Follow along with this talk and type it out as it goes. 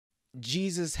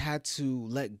Jesus had to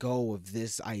let go of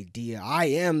this idea. I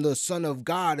am the Son of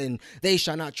God, and they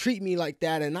shall not treat me like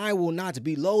that, and I will not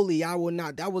be lowly. I will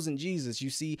not. That wasn't Jesus, you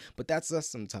see. But that's us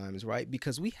sometimes, right?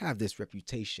 Because we have this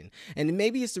reputation. And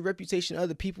maybe it's the reputation of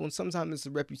other people, and sometimes it's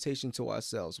the reputation to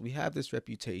ourselves. We have this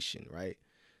reputation, right?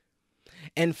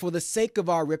 And for the sake of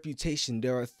our reputation,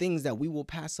 there are things that we will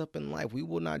pass up in life. We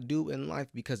will not do in life,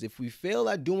 because if we fail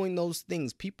at doing those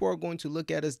things, people are going to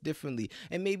look at us differently.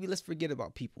 And maybe let's forget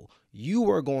about people. You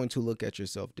are going to look at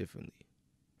yourself differently,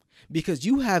 because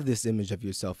you have this image of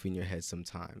yourself in your head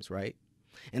sometimes, right?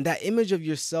 And that image of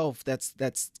yourself that's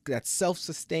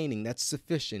self-sustaining, that's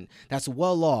sufficient, that's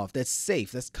well off, that's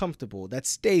safe, that's comfortable, that's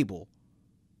stable.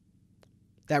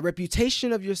 That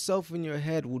reputation of yourself in your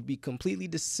head would be completely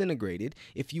disintegrated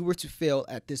if you were to fail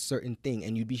at this certain thing,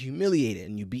 and you'd be humiliated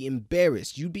and you'd be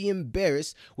embarrassed. You'd be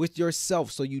embarrassed with yourself,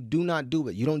 so you do not do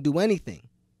it. You don't do anything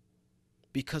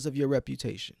because of your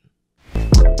reputation.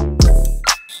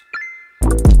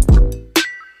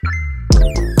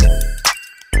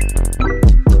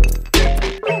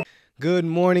 Good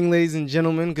morning, ladies and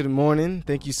gentlemen. Good morning.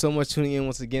 Thank you so much for tuning in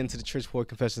once again to the Churchboy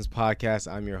Confessions podcast.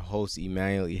 I'm your host,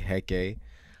 Emmanuel Iheke.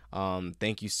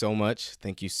 Thank you so much.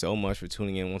 Thank you so much for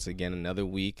tuning in once again. Another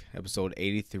week, episode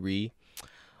 83.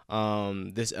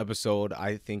 This episode,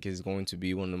 I think, is going to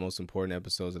be one of the most important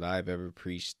episodes that I've ever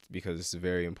preached, because it's a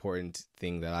very important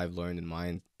thing that I've learned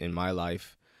in my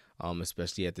life,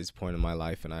 especially at this point in my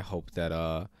life. And I hope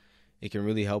that it can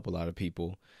really help a lot of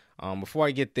people. Before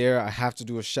I get there, I have to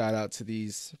do a shout out to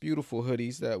these beautiful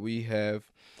hoodies that we have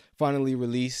finally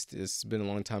released. It's been a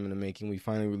long time in the making. We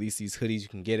finally released these hoodies. You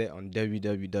can get it on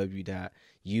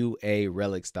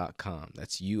www.uarelics.com.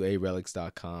 That's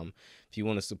uarelics.com. If you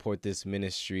want to support this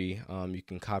ministry, you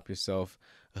can cop yourself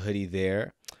a hoodie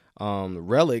there.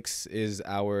 Relics is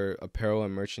our apparel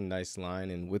and merchandise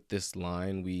line, and with this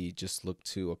line, we just look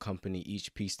to accompany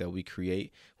each piece that we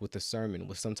create with a sermon,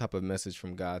 with some type of message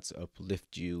from God to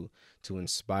uplift you, to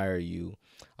inspire you.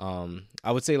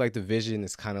 I would say, like, the vision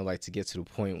is kind of like to get to the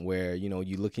point where, you know,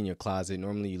 you look in your closet.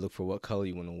 Normally you look for what color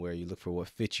you want to wear, you look for what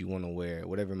fit you want to wear,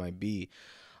 whatever it might be.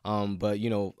 But you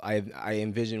know, I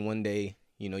envision one day,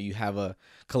 you know, you have a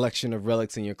collection of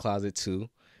relics in your closet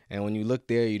too. And when you look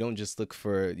there, you don't just look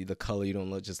for the color, you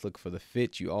don't just look for the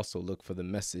fit, you also look for the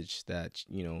message that,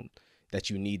 you know, that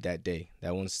you need that day,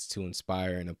 that wants to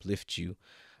inspire and uplift you,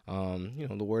 you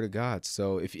know, the word of God.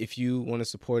 So if you want to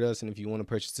support us and if you want to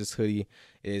purchase this hoodie,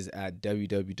 it is at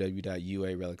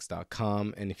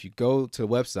www.uarelics.com. And if you go to the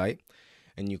website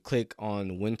and you click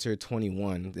on Winter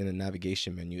 21 in the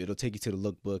navigation menu, it'll take you to the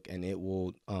lookbook, and it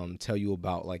will tell you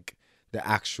about, like, the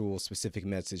actual specific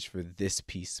message for this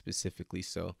piece specifically.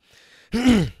 So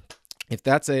if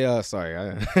that's if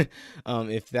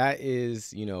that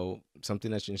is, you know,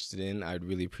 something that you're interested in, I'd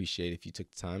really appreciate if you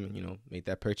took the time and, you know, make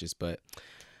that purchase. But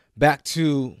back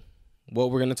to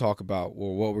what we're going to talk about.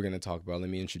 Let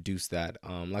me introduce that.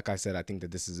 Like I said, I think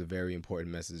that this is a very important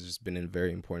message. It's been a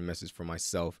very important message for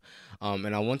myself.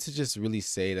 And I want to just really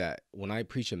say that when I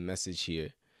preach a message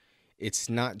here, it's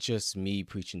not just me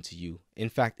preaching to you. In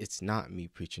fact, it's not me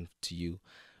preaching to you.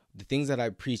 The things that I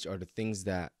preach are the things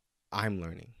that I'm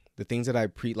learning. The things that I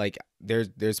preach, like,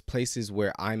 there's places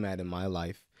where I'm at in my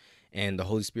life, and the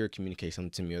Holy Spirit communicates something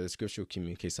to me, or the Scripture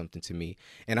communicates something to me.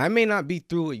 And I may not be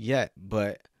through it yet,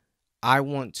 but I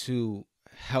want to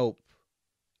help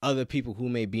other people who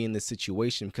may be in this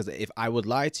situation. Because if I would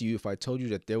lie to you if I told you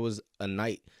that there was a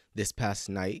night, this past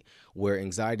night, where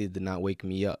anxiety did not wake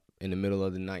me up in the middle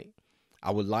of the night. I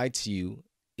would lie to you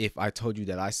if I told you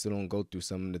that I still don't go through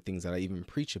some of the things that I even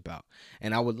preach about.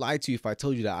 And I would lie to you if I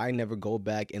told you that I never go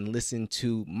back and listen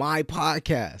to my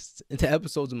podcasts, into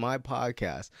episodes of my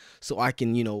podcast, so I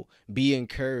can, you know, be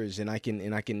encouraged, and I can,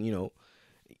 you know,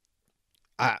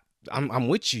 I'm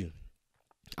with you.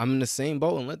 I'm in the same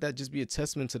boat, and let that just be a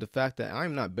testament to the fact that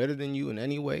I'm not better than you in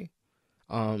any way.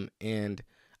 And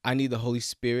I need the Holy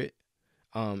Spirit,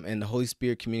 and the Holy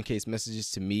Spirit communicates messages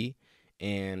to me,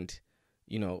 and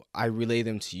you know, I relay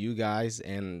them to you guys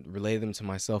and relay them to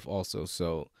myself also.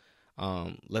 So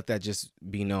let that just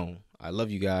be known. I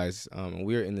love you guys.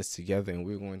 We're in this together, and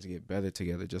we're going to get better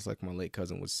together, just like my late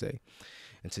cousin would say.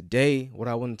 And today, what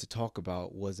I wanted to talk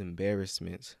about was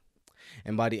embarrassment.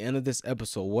 And by the end of this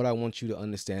episode, what I want you to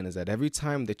understand is that every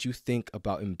time that you think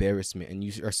about embarrassment and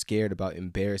you are scared about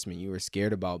embarrassment, you are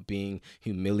scared about being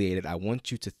humiliated, I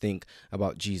want you to think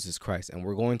about Jesus Christ. And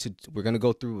we're going to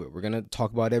go through it. We're going to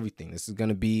talk about everything. This is going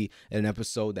to be an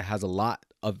episode that has a lot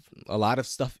of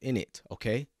stuff in it,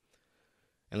 okay?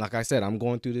 And like I said, I'm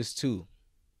going through this too.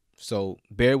 So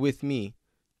bear with me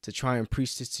to try and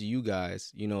preach this to you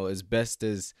guys, you know, as best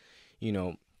as, you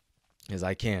know, as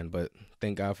I can. But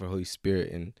thank God for Holy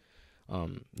Spirit, and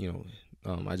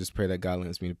I just pray that God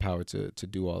lends me the power to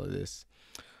do all of this.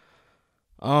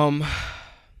 Um,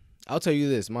 I'll tell you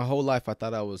this: my whole life, I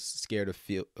thought I was scared of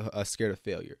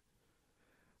failure,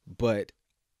 but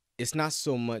it's not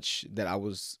so much that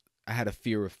I had a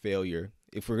fear of failure.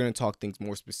 If we're going to talk things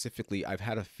more specifically, I've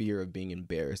had a fear of being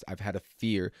embarrassed. I've had a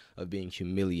fear of being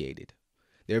humiliated.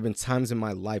 There have been times in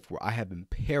my life where I have been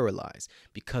paralyzed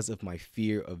because of my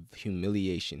fear of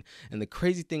humiliation. And the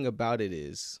crazy thing about it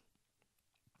is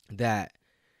that,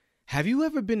 have you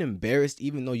ever been embarrassed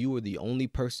even though you were the only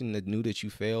person that knew that you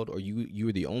failed, or you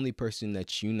were the only person that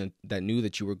that knew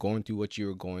that you were going through what you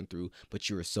were going through, but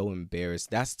you were so embarrassed?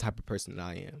 That's the type of person that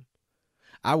I am.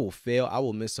 I will fail, I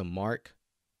will miss a mark,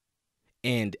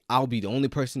 and I'll be the only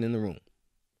person in the room,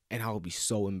 and I will be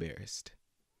so embarrassed.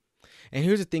 And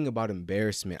here's the thing about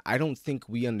embarrassment. I don't think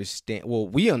we understand. Well,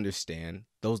 we understand,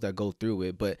 those that go through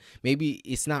it, but maybe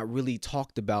it's not really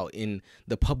talked about in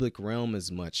the public realm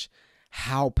as much,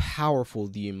 how powerful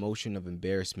the emotion of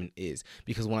embarrassment is.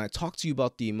 Because when I talk to you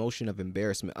about the emotion of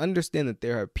embarrassment, understand that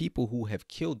there are people who have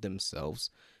killed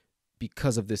themselves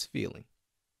because of this feeling,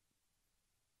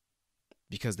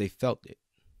 because they felt it.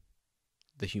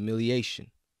 The humiliation,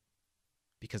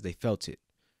 because they felt it.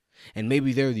 And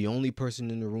maybe they're the only person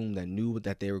in the room that knew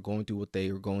that they were going through what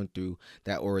they were going through,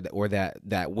 that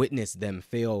witnessed them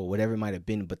fail, or whatever it might have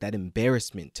been. But that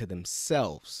embarrassment to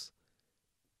themselves,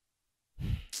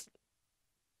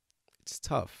 it's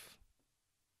tough.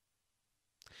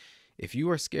 If you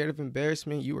are scared of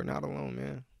embarrassment, you are not alone,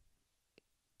 man.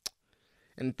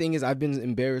 And the thing is, I've been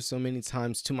embarrassed so many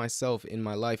times to myself in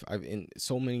my life.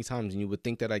 So many times, and you would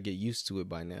think that I get used to it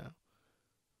by now.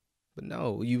 But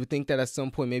no, you would think that at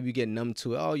some point maybe you get numb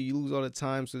to it. Oh, you lose all the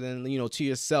time. So then, to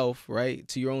yourself, right?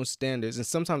 To your own standards. And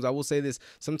sometimes I will say this,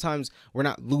 sometimes we're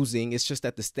not losing. It's just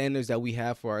that the standards that we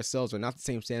have for ourselves are not the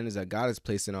same standards that God has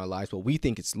placed in our lives. But we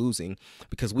think it's losing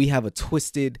because we have a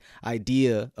twisted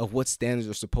idea of what standards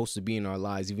are supposed to be in our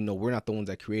lives, even though we're not the ones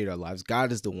that create our lives.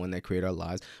 God is the one that created our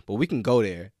lives. But we can go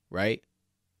there, right?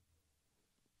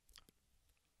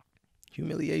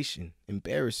 Humiliation,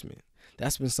 embarrassment.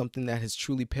 That's been something that has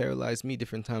truly paralyzed me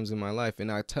different times in my life.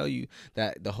 And I tell you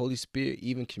that the Holy Spirit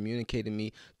even communicated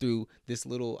me through this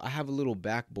I have a little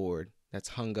backboard that's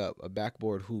hung up, a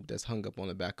backboard hoop that's hung up on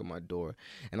the back of my door.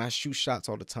 And I shoot shots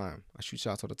all the time.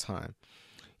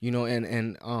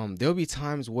 And there'll be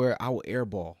times where I'll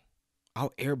airball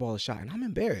a shot, and I'm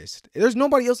embarrassed. There's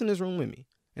nobody else in this room with me,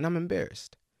 and I'm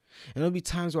embarrassed. And there'll be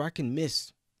times where I can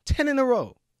miss 10 in a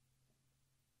row.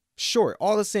 Short,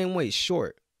 all the same way,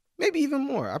 short. Maybe even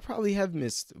more. I probably have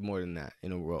missed more than that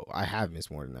in a row. I have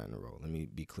missed more than that in a row. Let me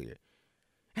be clear.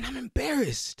 And I'm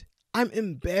embarrassed.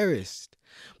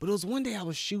 But it was one day I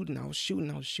was shooting.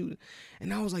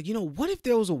 And I was like, what if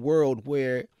there was a world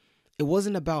where it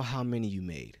wasn't about how many you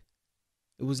made?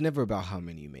 It was never about how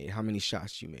many you made, how many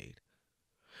shots you made.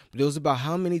 But it was about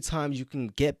how many times you can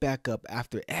get back up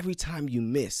after every time you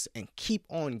miss and keep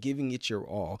on giving it your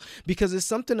all. Because it's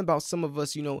something about some of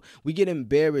us, we get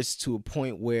embarrassed to a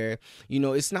point where,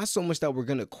 it's not so much that we're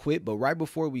going to quit, but right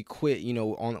before we quit,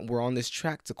 we're on this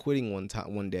track to quitting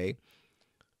one day.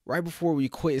 Right before we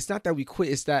quit, it's not that we quit,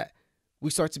 it's that we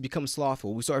start to become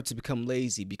slothful. We start to become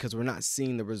lazy because we're not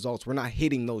seeing the results. We're not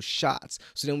hitting those shots.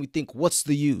 So then we think, what's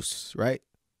the use, right?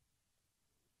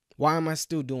 Why am I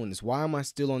still doing this? Why am I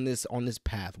still on this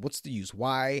path? What's the use?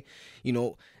 Why,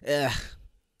 And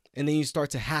then you start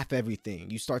to half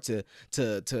everything. You start to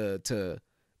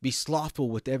be slothful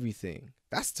with everything.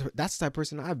 That's the type of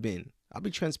person I've been. I'll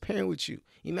be transparent with you.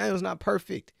 Emmanuel's not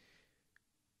perfect.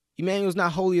 Emmanuel's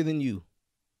not holier than you.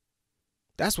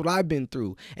 That's what I've been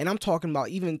through. And I'm talking about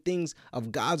even things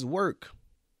of God's work.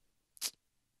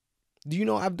 Do you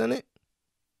know I've done it?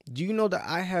 Do you know that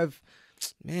I have,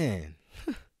 man...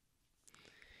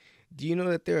 Do you know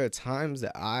that there are times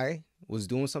that I was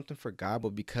doing something for God,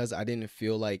 but because I didn't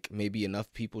feel like maybe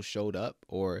enough people showed up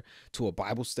or to a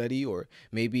Bible study or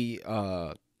maybe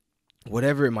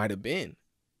whatever it might have been,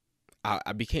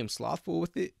 I became slothful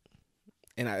with it,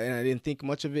 and I didn't think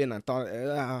much of it, and I thought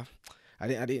I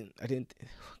didn't.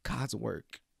 God's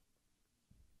work.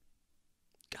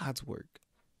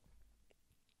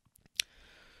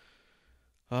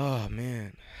 Oh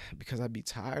man, because I'd be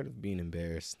tired of being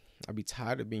embarrassed. I'd be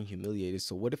tired of being humiliated.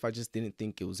 So what if I just didn't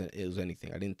think it was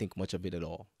anything? I didn't think much of it at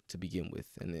all to begin with,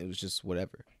 and it was just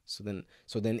whatever. So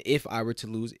then if I were to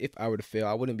lose, if I were to fail,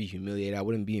 I wouldn't be humiliated. I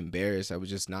wouldn't be embarrassed. I would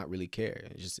just not really care.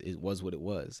 It was what it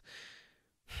was.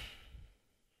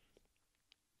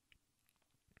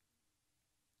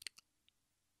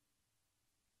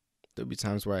 There'd be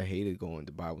times where I hated going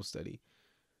to Bible study.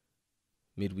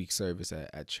 midweek service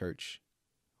at church.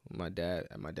 At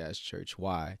my dad's church.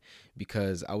 Why?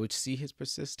 Because I would see his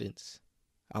persistence.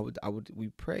 We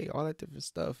pray, all that different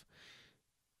stuff.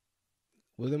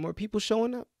 Were there more people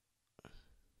showing up?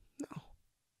 No.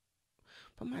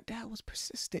 But my dad was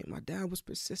persistent. My dad was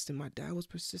persistent.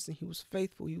 He was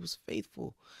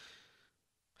faithful.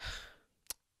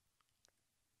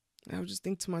 And I would just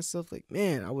think to myself, like,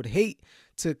 man, I would hate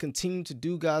to continue to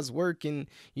do God's work and,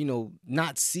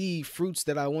 not see fruits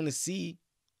that I want to see,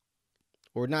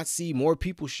 or not see more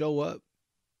people show up.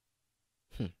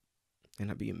 And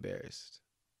I'd be embarrassed.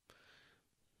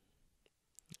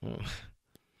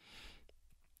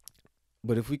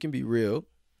 But if we can be real,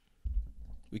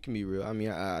 I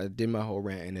mean, I did my whole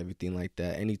rant and everything like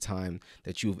that. Anytime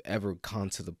that you've ever gone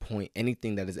to the point,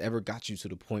 anything that has ever got you to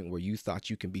the point where you thought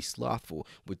you can be slothful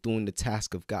with doing the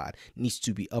task of God needs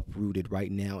to be uprooted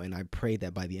right now. And I pray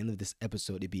that by the end of this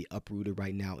episode, it be uprooted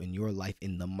right now in your life.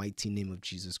 In the mighty name of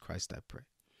Jesus Christ, I pray.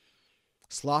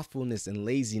 Slothfulness and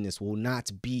laziness will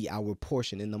not be our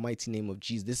portion in the mighty name of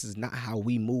Jesus. This is not how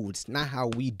we move. It's not how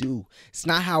we do. That's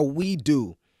not how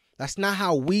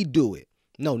we do it.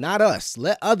 No, not us.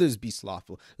 Let others be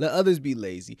slothful. Let others be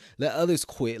lazy. Let others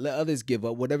quit. Let others give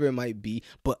up, whatever it might be.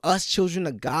 But us children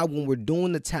of God, when we're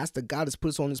doing the task that God has put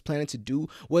us on this planet to do,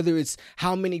 whether it's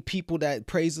how many people that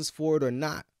praise us for it or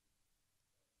not,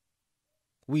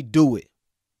 we do it.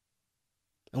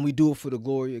 And we do it for the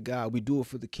glory of God. We do it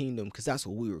for the kingdom, because that's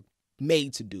what we were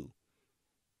made to do.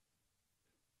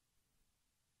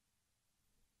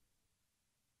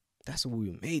 That's what we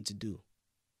were made to do.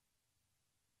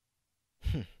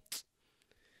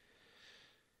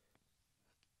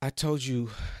 I told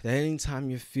you that anytime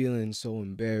you're feeling so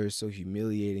embarrassed, so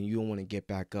humiliated, you don't want to get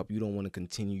back up, you don't want to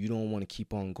continue, you don't want to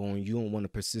keep on going, you don't want to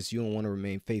persist, you don't want to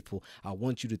remain faithful, I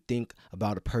want you to think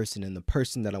about a person. And the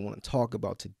person that I want to talk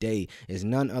about today is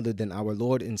none other than our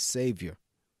Lord and Savior,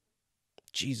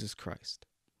 Jesus Christ.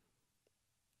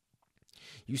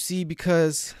 You see,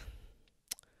 because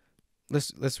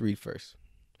let's read first.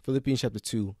 Philippians chapter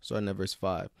 2, starting at verse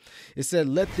 5. It said,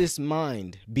 "Let this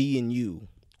mind be in you,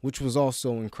 which was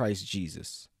also in Christ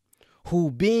Jesus, who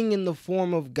being in the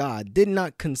form of God did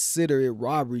not consider it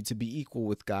robbery to be equal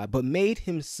with God, but made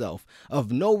himself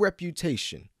of no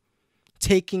reputation,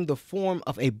 taking the form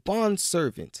of a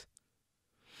bondservant,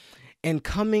 and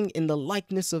coming in the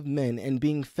likeness of men, and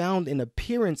being found in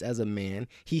appearance as a man,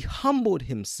 he humbled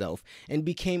himself and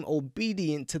became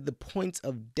obedient to the point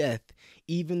of death,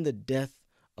 even the death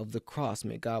of the cross."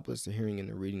 May God bless the hearing and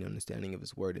the reading and understanding of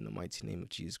his word. In the mighty name of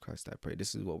Jesus Christ, I pray.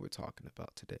 This is what we're talking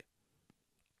about today.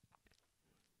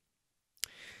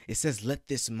 It says, let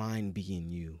this mind be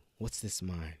in you. What's this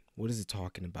mind? What is it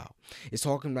talking about? It's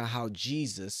talking about how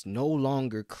Jesus no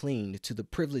longer clinged to the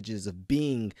privileges of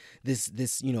being this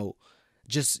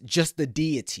just the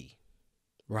deity,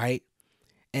 right?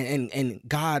 And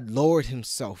God lowered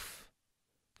himself,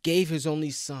 gave his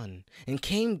only son, and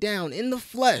came down in the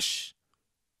flesh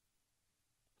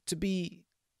to be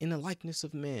in the likeness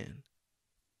of man.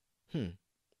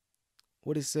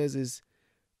 What it says is,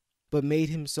 but made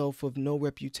himself of no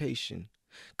reputation,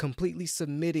 completely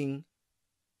submitting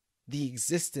the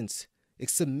existence,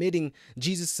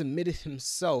 Jesus submitted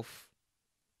himself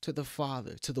to the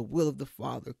Father, to the will of the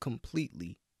Father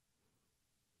completely.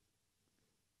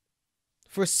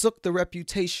 Forsook the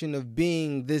reputation of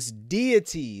being this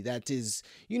deity that is,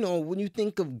 when you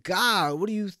think of God, what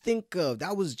do you think of?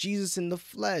 That was Jesus in the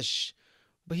flesh.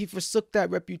 But he forsook that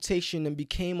reputation and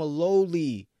became a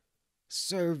lowly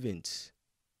servant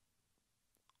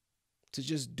to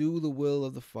just do the will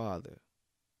of the Father.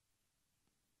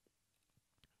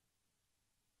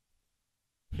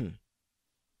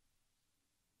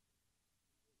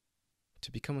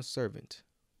 To become a servant.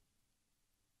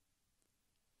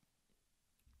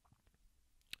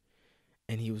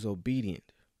 And he was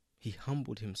obedient. He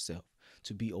humbled himself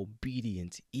to be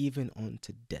obedient even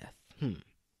unto death.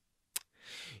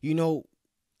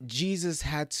 Jesus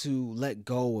had to let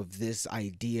go of this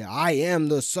idea. I am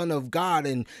the Son of God,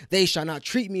 and they shall not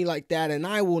treat me like that, and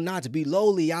I will not be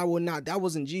lowly. I will not. That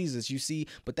wasn't Jesus, you see.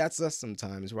 But that's us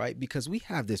sometimes, right? Because we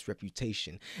have this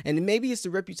reputation. And maybe it's the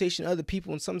reputation of other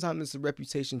people, and sometimes it's the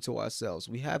reputation to ourselves.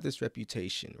 We have this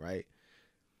reputation, right?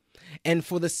 And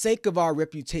for the sake of our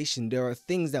reputation, there are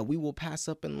things that we will pass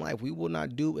up in life. We will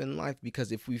not do in life,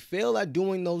 because if we fail at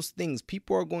doing those things,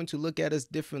 people are going to look at us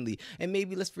differently. And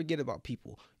maybe let's forget about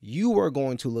people. You are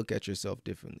going to look at yourself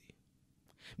differently,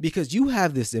 because you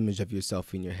have this image of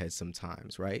yourself in your head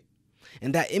sometimes, right?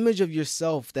 And that image of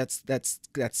yourself that's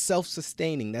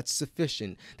self-sustaining, that's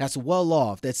sufficient, that's well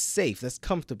off, that's safe, that's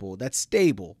comfortable, that's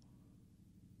stable,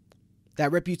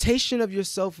 That reputation of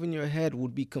yourself in your head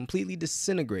would be completely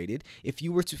disintegrated if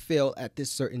you were to fail at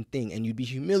this certain thing, and you'd be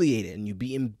humiliated and you'd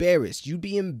be embarrassed. You'd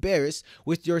be embarrassed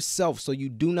with yourself, so you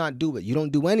do not do it. You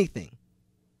don't do anything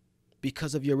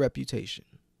because of your reputation.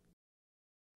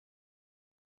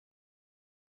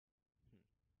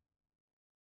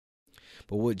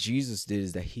 But what Jesus did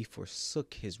is that he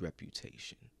forsook his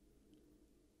reputation,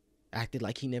 acted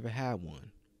like he never had one.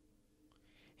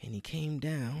 And he came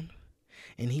down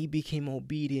and he became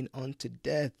obedient unto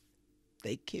death.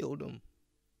 They killed him.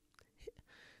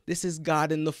 This is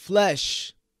God in the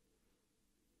flesh.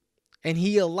 And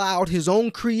he allowed his own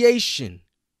creation,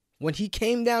 when he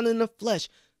came down in the flesh,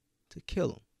 to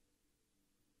kill him.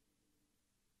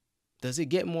 Does it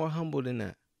get more humble than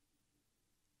that?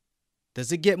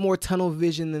 Does it get more tunnel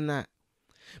vision than that?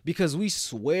 Because we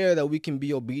swear that we can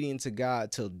be obedient to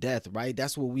God till death, right?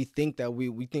 That's what we think, that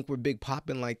we think we're big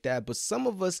popping like that. But some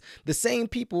of us, the same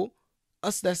people,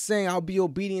 us that's saying I'll be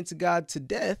obedient to God to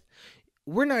death,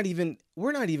 we're not even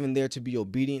there to be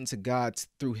obedient to God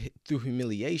through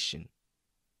humiliation.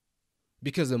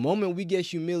 Because the moment we get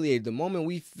humiliated, the moment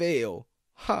we fail,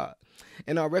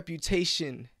 and our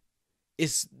reputation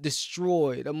is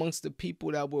destroyed amongst the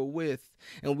people that we're with,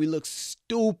 and we look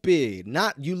stupid.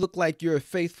 Not you look like you're a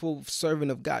faithful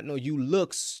servant of God. No, you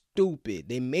look stupid.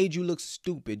 They made you look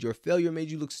stupid. Your failure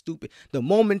made you look stupid. The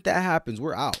moment that happens,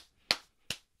 we're out.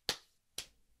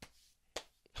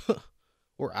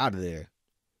 We're out of there.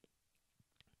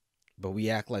 But we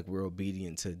act like we're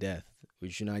obedient to death,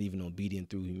 but you're not even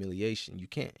obedient through humiliation. You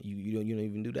can't. You don't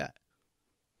even do that.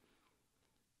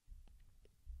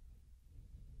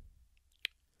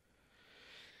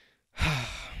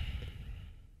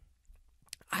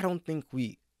 I don't think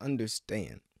we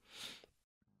understand.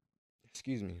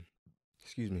 Excuse me.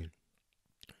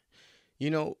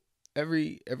 You know,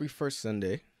 every first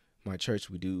Sunday, my church,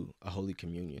 we do a Holy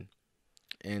Communion.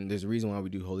 And there's a reason why we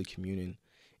do Holy Communion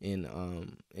in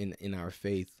our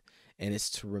faith, and it's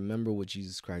to remember what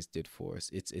Jesus Christ did for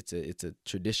us. It's a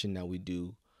tradition that we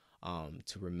do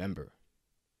to remember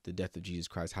the death of Jesus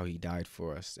Christ, how he died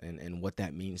for us, and what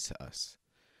that means to us.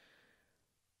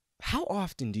 How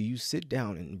often do you sit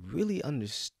down and really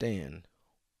understand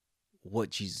what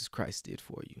Jesus Christ did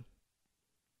for you?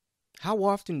 How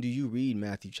often do you read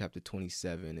Matthew chapter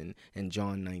 27 and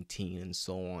John 19 and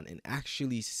so on, and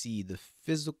actually see the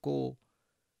physical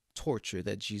torture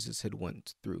that Jesus had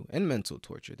went through, and mental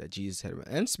torture that Jesus had,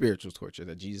 and spiritual torture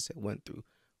that Jesus had went through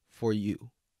for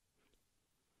you?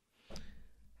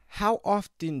 How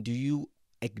often do you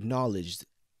acknowledge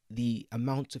the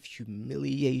amount of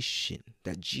humiliation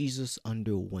that Jesus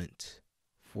underwent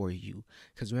for you?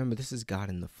 Because remember, this is God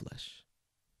in the flesh.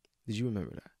 Did you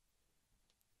remember that?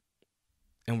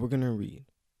 And we're going to read.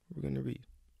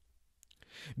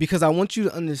 Because I want you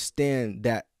to understand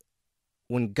that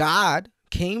when God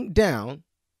came down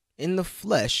in the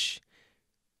flesh,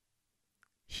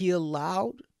 he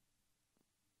allowed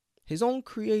his own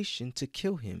creation to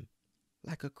kill him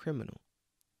like a criminal.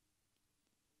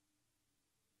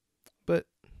 But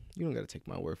you don't got to take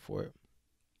my word for it.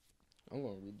 I'm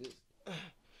going to read this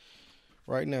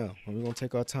right now. And we're going to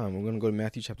take our time. We're going to go to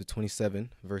Matthew chapter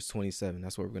 27, verse 27.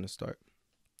 That's where we're going to start.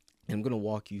 And I'm going to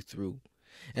walk you through.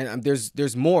 And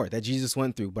there's more that Jesus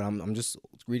went through, but I'm just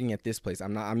reading at this place.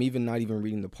 I'm even not even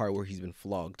reading the part where he's been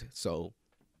flogged. So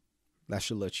that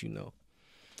should let you know.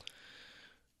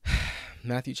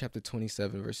 Matthew chapter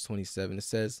 27, verse 27. It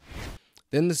says,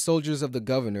 "Then the soldiers of the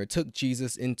governor took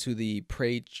Jesus into the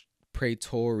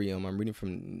praetorium." I'm reading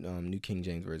from New King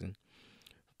James Version.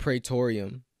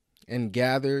 "Praetorium, and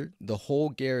gathered the whole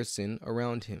garrison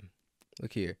around him."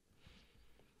 Look here.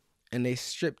 "And they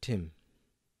stripped him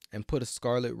and put a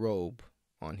scarlet robe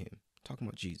on him." Talking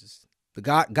about Jesus, the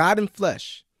God in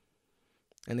flesh.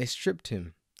 "And they stripped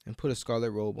him and put a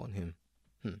scarlet robe on him.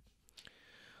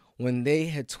 When they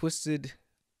had twisted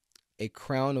a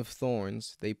crown of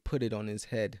thorns, they put it on his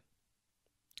head,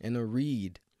 and a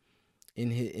reed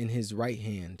in his right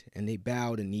hand. And they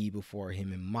bowed a knee before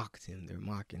him and mocked him." They're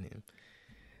mocking him,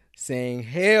 saying,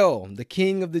 "Hail, the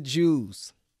King of the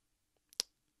Jews."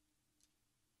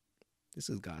 This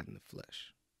is God in the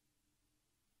flesh.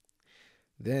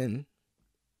 Then,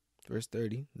 verse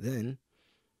 30, "Then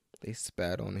they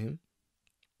spat on him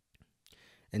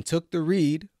and took the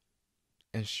reed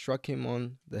and struck him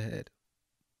on the head.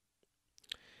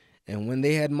 And when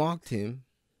they had mocked him,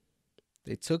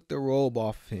 they took the robe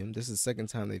off him." This is the second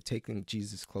time they've taken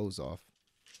Jesus' clothes off.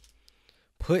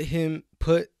 Put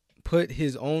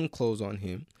his own clothes on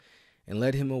him and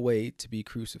led him away to be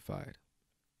crucified.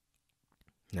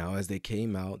 Now as they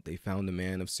came out, they found a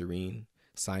man of Cyrene,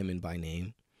 Simon by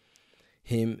name.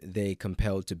 Him they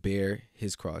compelled to bear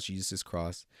his cross, Jesus'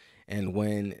 cross. And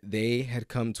when they had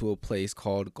come to a place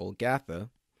called Golgotha,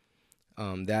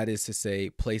 that is to say,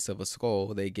 place of a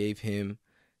skull, they gave him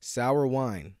sour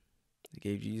wine. They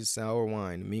gave Jesus sour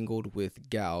wine mingled with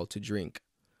gall to drink.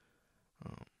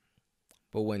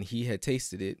 But when he had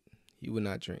tasted it, he would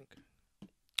not drink.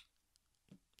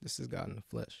 This is God in the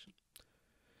flesh.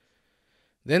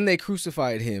 Then they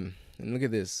crucified him. And look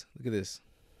at this. Look at this.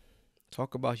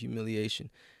 Talk about humiliation.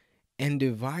 And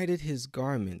divided his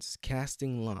garments,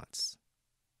 casting lots.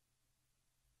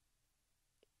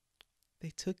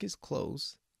 They took his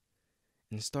clothes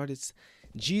and started.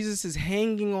 Jesus is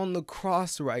hanging on the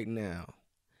cross right now.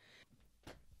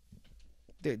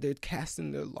 They're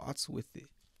casting their lots with it.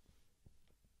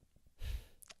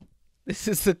 This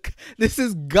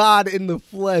is God in the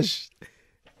flesh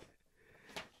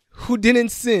who didn't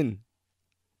sin,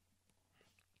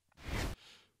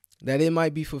 that it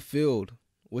might be fulfilled,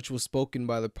 which was spoken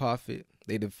by the prophet.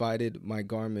 They divided my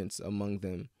garments among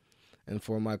them, and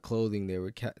for my clothing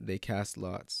they cast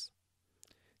lots.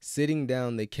 Sitting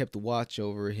down, they kept watch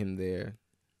over him there,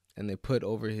 and they put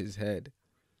over his head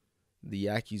the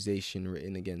accusation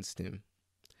written against him.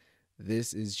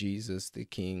 This is Jesus, the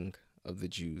King of the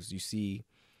Jews. You see,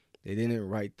 they didn't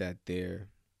write that there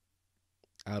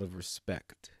out of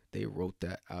respect. They wrote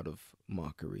that out of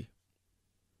mockery.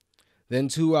 Then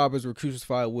 2 robbers were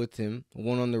crucified with him,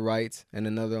 one on the right and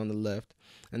another on the left.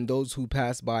 And those who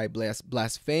passed by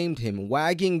blasphemed him,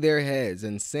 wagging their heads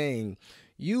and saying,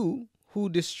 "You who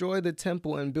destroy the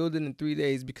temple and build it in 3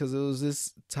 days," because it was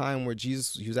this time where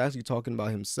Jesus, he was actually talking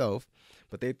about himself,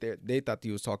 but they thought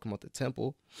he was talking about the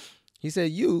temple. They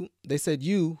said,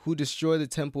 you who destroy the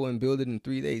temple and build it in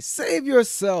 3 days, save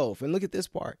yourself. And look at this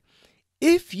part.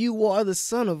 If you are the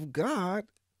Son of God,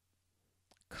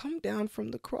 come down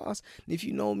from the cross. And if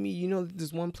you know me, you know that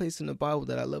there's one place in the Bible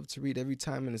that I love to read every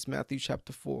time, and it's Matthew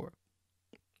chapter 4.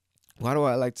 Why do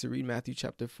I like to read Matthew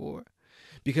chapter 4?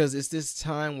 Because it's this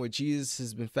time where Jesus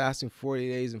has been fasting 40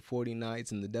 days and 40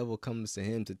 nights, and the devil comes to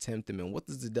him to tempt him. And what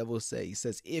does the devil say? He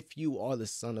says, if you are the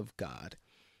Son of God,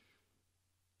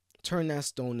 turn that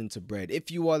stone into bread.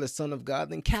 If you are the Son of God,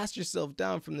 then cast yourself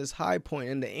down from this high point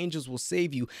and the angels will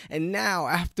save you. And now,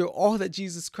 after all that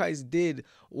Jesus Christ did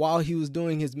while he was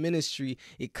doing his ministry,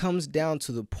 it comes down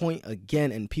to the point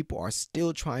again, and people are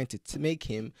still trying to make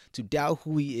him to doubt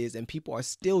who he is, and people are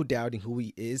still doubting who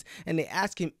he is. And they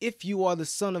ask him, if you are the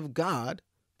Son of God,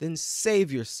 then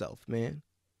save yourself, man.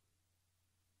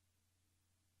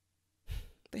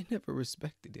 They never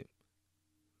respected him.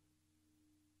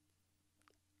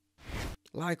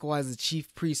 Likewise, the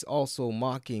chief priests also,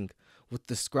 mocking with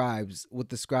the scribes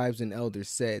and elders,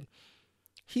 said,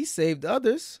 he saved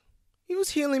others. He was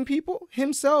healing people.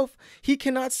 Himself he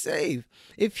cannot save.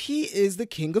 If he is the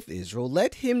King of Israel,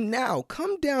 let him now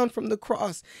come down from the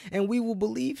cross, and we will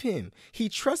believe him. He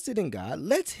trusted in God.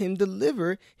 Let him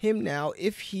deliver him now,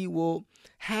 if he will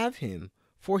have him.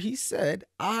 For he said,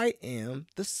 I am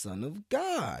the Son of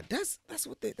God. That's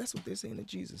what they're saying to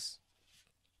Jesus.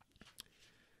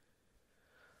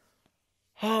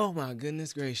 Oh my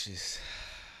goodness gracious.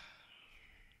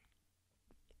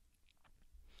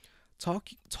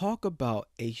 Talk about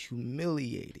a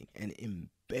humiliating and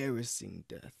embarrassing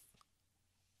death.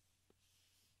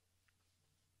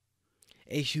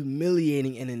 A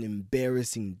humiliating and an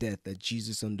embarrassing death that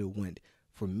Jesus underwent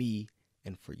for me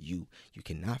and for you. You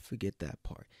cannot forget that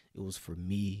part. It was for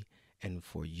me and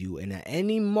for you. And at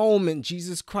any moment,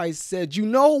 Jesus Christ said, you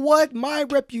know what? My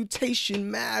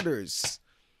reputation matters.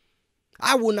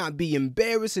 I will not be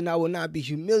embarrassed and I will not be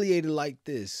humiliated like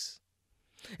this.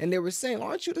 And they were saying,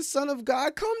 aren't you the Son of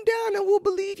God? Come down and we'll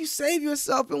believe you. Save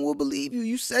yourself and we'll believe you.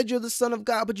 You said you're the Son of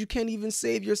God, but you can't even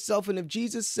save yourself. And if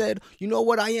Jesus said, you know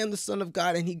what, I am the Son of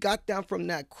God, and he got down from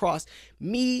that cross,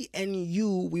 me and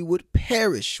you, we would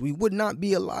perish. We would not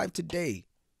be alive today.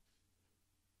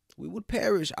 We would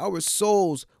perish. Our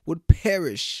souls would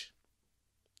perish.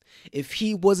 If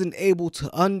he wasn't able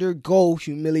to undergo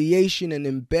humiliation and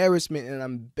embarrassment, and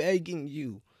I'm begging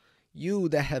you, you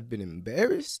that have been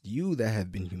embarrassed, you that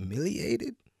have been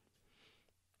humiliated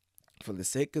for the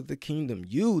sake of the kingdom,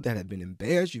 you that have been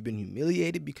embarrassed, you've been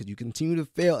humiliated because you continue to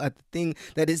fail at the thing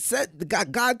that is said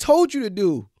God told you to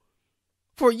do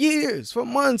for years, for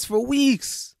months, for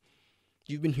weeks.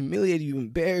 You've been humiliated, you've been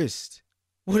embarrassed.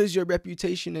 What is your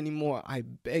reputation anymore? I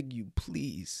beg you,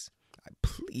 please.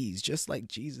 Please, just like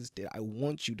Jesus did, I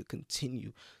want you to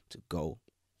continue to go.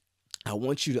 I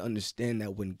want you to understand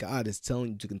that when God is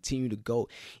telling you to continue to go,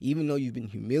 even though you've been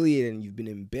humiliated and you've been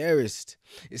embarrassed,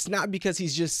 it's not because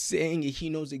he's just saying it. He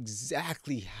knows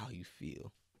exactly how you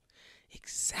feel.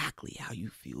 exactly how you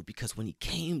feel, because when he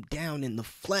came down in the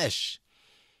flesh,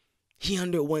 he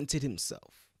underwent it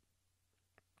himself.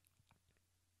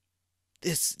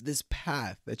 This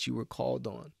path that you were called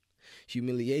on,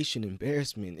 humiliation,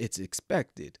 embarrassment, it's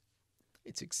expected.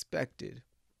 It's expected.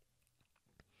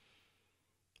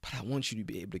 But I want you to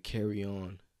be able to carry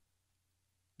on.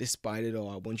 Despite it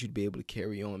all, I want you to be able to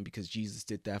carry on because Jesus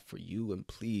did that for you. And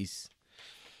please,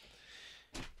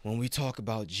 when we talk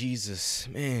about Jesus,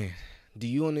 man, do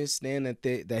you understand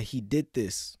that he did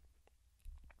this?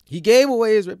 He gave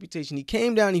away his reputation. He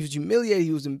came down. He was humiliated.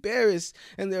 He was embarrassed.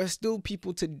 And there are still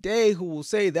people today who will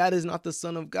say that is not the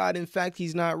Son of God. In fact,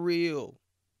 he's not real.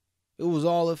 It was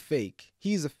all a fake.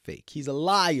 He's a fake. He's a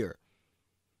liar.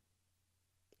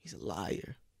 He's a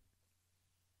liar.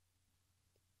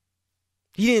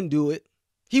 He didn't do it.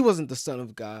 He wasn't the Son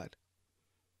of God.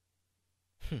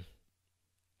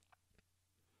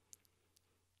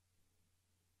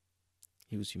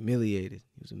 He was humiliated.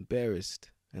 He was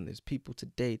embarrassed. And there's people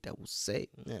today that will say,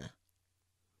 nah,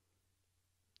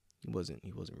 he wasn't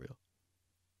real.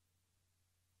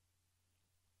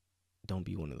 Don't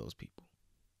be one of those people.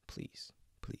 Please,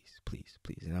 please, please,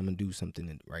 please. And I'm going to do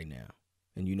something right now.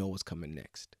 And you know what's coming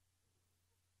next.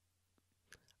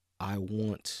 I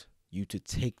want you to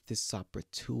take this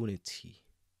opportunity.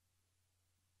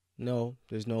 No,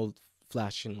 there's no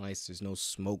flashing lights. There's no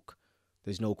smoke.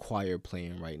 There's no choir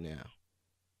playing right now.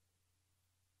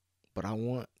 But I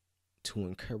want to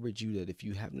encourage you that if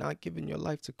you have not given your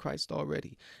life to Christ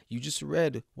already, you just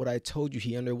read what I told you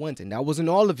he underwent, and that wasn't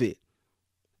all of it.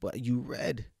 But you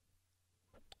read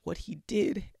what he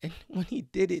did, and when he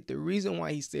did it, the reason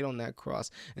why he stayed on that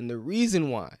cross, and the reason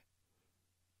why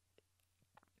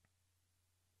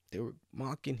they were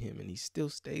mocking him and he still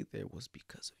stayed there was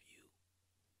because of you.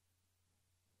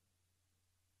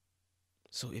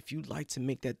 So if you'd like to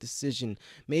make that decision,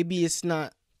 maybe it's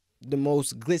not the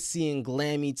most glitzy and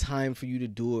glammy time for you to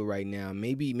do it right now.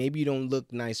 Maybe you don't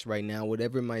look nice right now,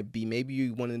 whatever it might be. Maybe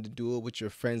you wanted to do it with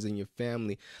your friends and your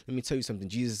family. Let me tell you something.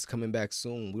 Jesus is coming back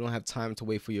soon. We don't have time to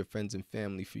wait for your friends and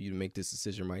family for you to make this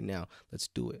decision right now. Let's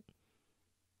do it.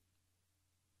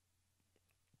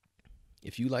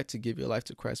 If you like to give your life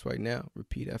to Christ right now,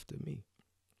 repeat after me.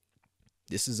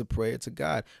 This is a prayer to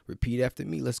God. Repeat after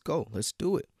me. Let's go. Let's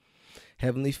do it.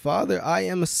 Heavenly Father, I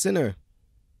am a sinner.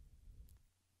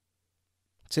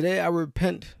 Today I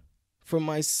repent for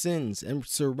my sins and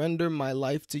surrender my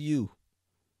life to you.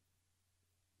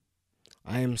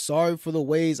 I am sorry for the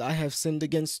ways I have sinned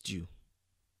against you.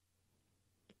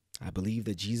 I believe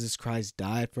that Jesus Christ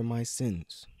died for my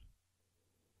sins.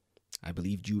 I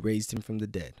believe you raised him from the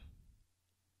dead.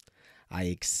 I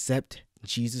accept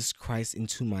Jesus Christ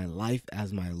into my life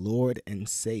as my Lord and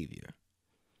Savior.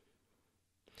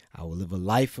 I will live a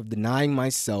life of denying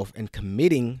myself and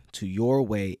committing to your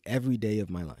way every day of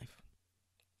my life.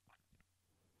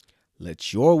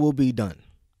 Let your will be done,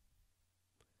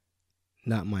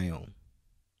 not my own.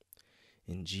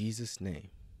 In Jesus' name,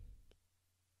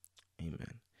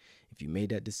 amen. If you made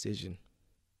that decision,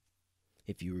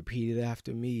 if you repeated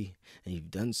after me, and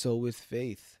you've done so with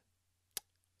faith,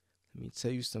 let me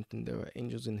tell you something. There are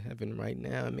angels in heaven right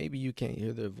now. Maybe you can't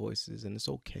hear their voices, and it's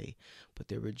okay. But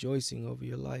they're rejoicing over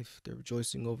your life. They're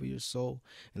rejoicing over your soul.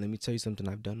 And let me tell you something.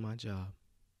 I've done my job.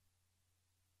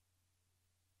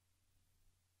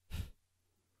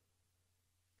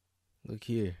 Look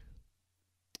here.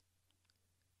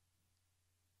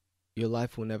 Your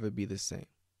life will never be the same.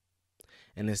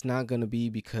 And it's not going to be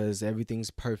because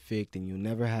everything's perfect and you'll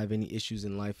never have any issues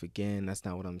in life again. That's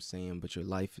not what I'm saying. But your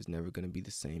life is never going to be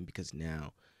the same because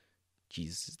now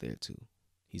Jesus is there too.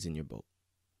 He's in your boat.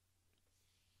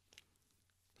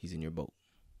 He's in your boat.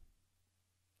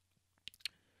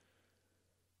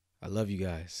 I love you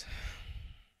guys.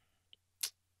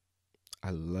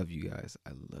 I love you guys. I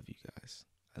love you guys.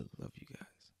 I love you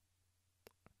guys.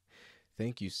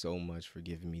 Thank you so much for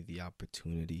giving me the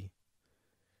opportunity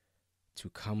to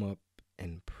come up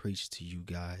and preach to you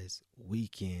guys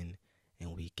week in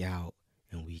and week out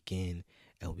and week in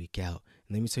and week out.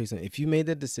 And let me tell you something. If you made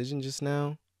that decision just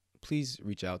now, please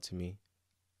reach out to me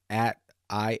at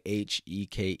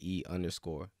IHEKE_.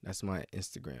 That's my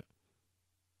Instagram.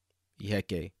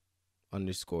 Iheke_.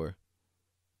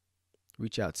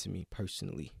 Reach out to me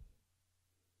personally,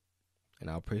 and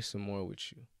I'll pray some more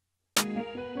with you.